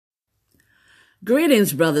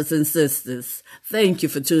Greetings, brothers and sisters. Thank you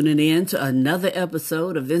for tuning in to another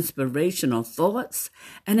episode of Inspirational Thoughts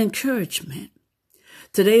and Encouragement.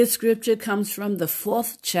 Today's scripture comes from the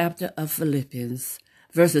 4th chapter of Philippians,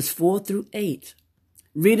 verses 4 through 8.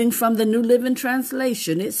 Reading from the New Living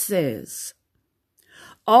Translation, it says,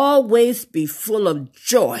 "Always be full of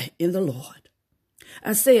joy in the Lord."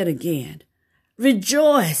 I say it again.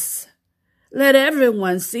 Rejoice. Let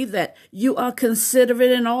everyone see that you are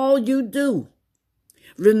considerate in all you do.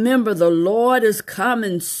 Remember, the Lord is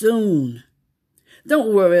coming soon.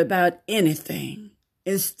 Don't worry about anything.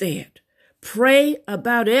 Instead, pray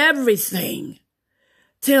about everything.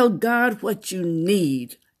 Tell God what you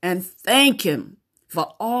need and thank Him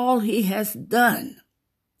for all He has done.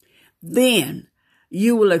 Then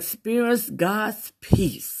you will experience God's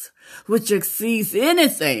peace, which exceeds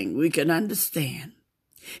anything we can understand.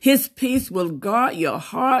 His peace will guard your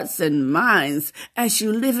hearts and minds as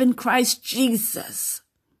you live in Christ Jesus.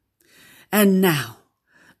 And now,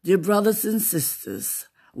 dear brothers and sisters,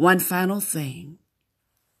 one final thing.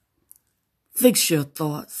 Fix your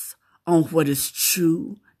thoughts on what is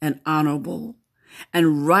true and honorable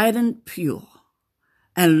and right and pure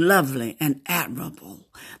and lovely and admirable.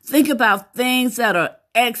 Think about things that are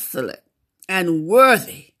excellent and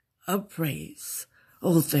worthy of praise.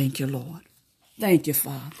 Oh, thank you, Lord. Thank you,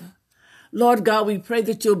 Father. Lord God, we pray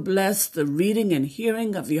that you'll bless the reading and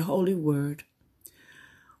hearing of your holy word.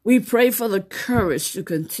 We pray for the courage to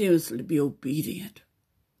continuously be obedient.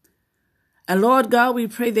 And Lord God, we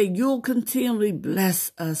pray that you'll continually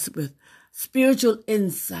bless us with spiritual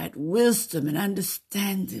insight, wisdom, and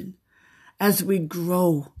understanding as we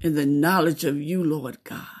grow in the knowledge of you, Lord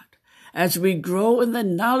God, as we grow in the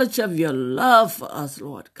knowledge of your love for us,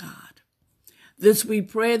 Lord God. This we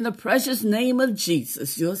pray in the precious name of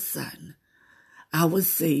Jesus, your Son, our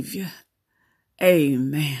Savior.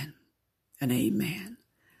 Amen and amen.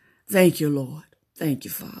 Thank you, Lord. Thank you,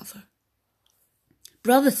 Father.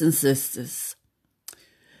 Brothers and sisters,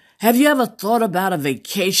 have you ever thought about a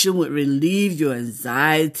vacation would relieve your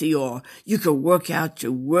anxiety or you could work out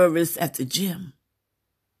your worries at the gym?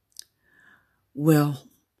 Well,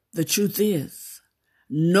 the truth is,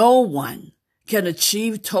 no one can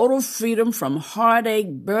achieve total freedom from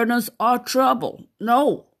heartache, burdens, or trouble.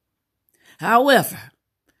 No. However,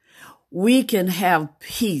 we can have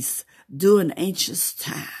peace during anxious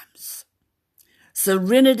times.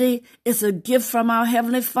 Serenity is a gift from our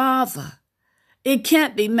Heavenly Father. It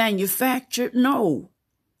can't be manufactured, no.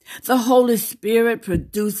 The Holy Spirit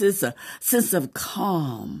produces a sense of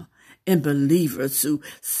calm in believers who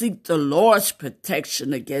seek the Lord's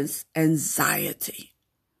protection against anxiety.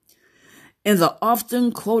 In the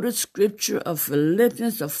often quoted scripture of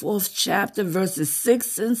Philippians, the 4th chapter, verses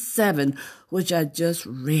 6 and 7, which I just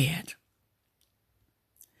read,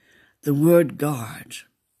 the word guard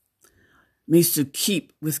means to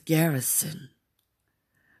keep with garrison.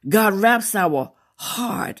 God wraps our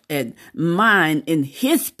heart and mind in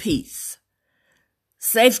His peace,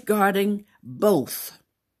 safeguarding both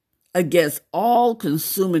against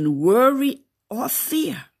all-consuming worry or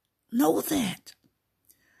fear. Know that.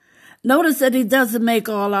 Notice that He doesn't make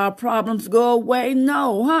all our problems go away.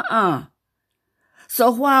 No,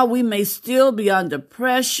 So while we may still be under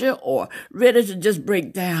pressure or ready to just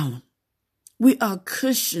break down, we are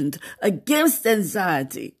cushioned against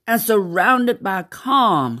anxiety and surrounded by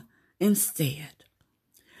calm instead.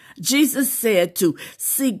 Jesus said to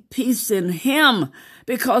seek peace in Him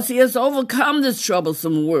because He has overcome this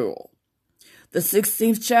troublesome world. The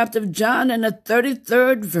 16th chapter of John and the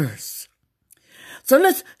 33rd verse. So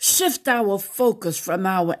let's shift our focus from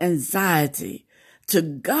our anxiety to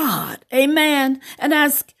God, amen, and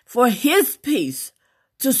ask for His peace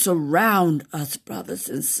to surround us, brothers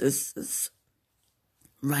and sisters,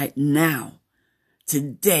 right now,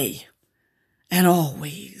 today, and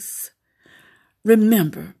always.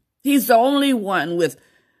 Remember, He's the only one with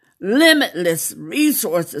limitless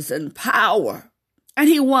resources and power, and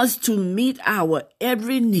He wants to meet our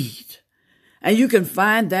every need. And you can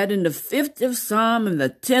find that in the 50th Psalm and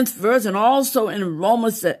the 10th verse, and also in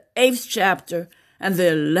Romans, the 8th chapter and the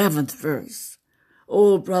 11th verse.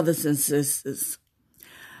 Oh, brothers and sisters,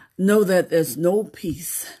 know that there's no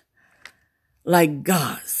peace like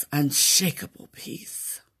God's unshakable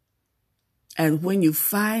peace. And when you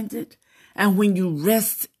find it and when you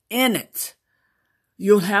rest in it,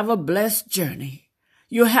 you'll have a blessed journey.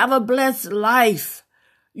 You'll have a blessed life.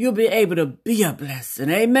 You'll be able to be a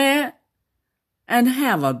blessing. Amen? And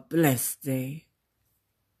have a blessed day.